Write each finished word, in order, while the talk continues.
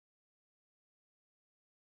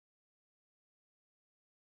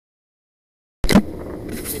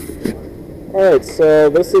Alright, so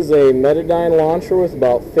this is a Metadyne launcher with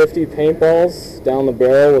about 50 paintballs down the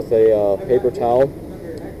barrel with a paper towel.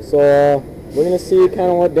 So we're going to see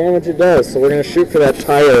kind of what damage it does. So we're going to shoot for that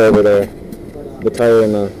tire over there. The tire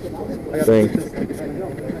in the thing.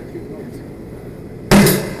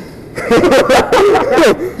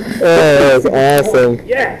 Oh, that was awesome.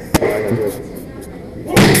 Yes!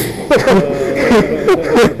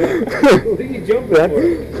 What are you jumping for?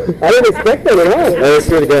 I didn't expect that at all. Let's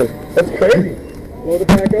do it again. That's crazy. Load it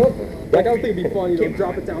back up. Like, I don't think it'd be fun, you know,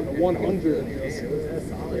 drop it down to 100.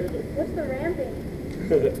 What's the ramping?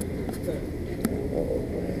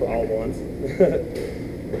 For all ones.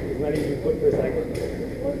 It's not even quick for a second.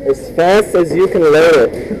 As fast as you can load it.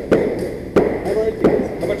 I like these.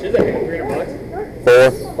 How much is it? $300?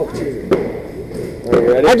 $4. Oh, Jesus. Are you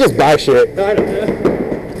ready? I just buy shit. I don't know.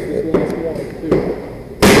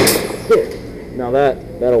 Now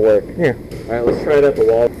that'll work. Yeah. All right, let's try it at the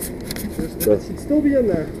wall. It should still be in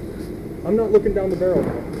there. I'm not looking down the barrel.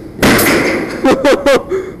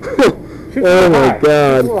 Oh my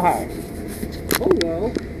God. A little high. Oh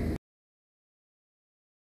well.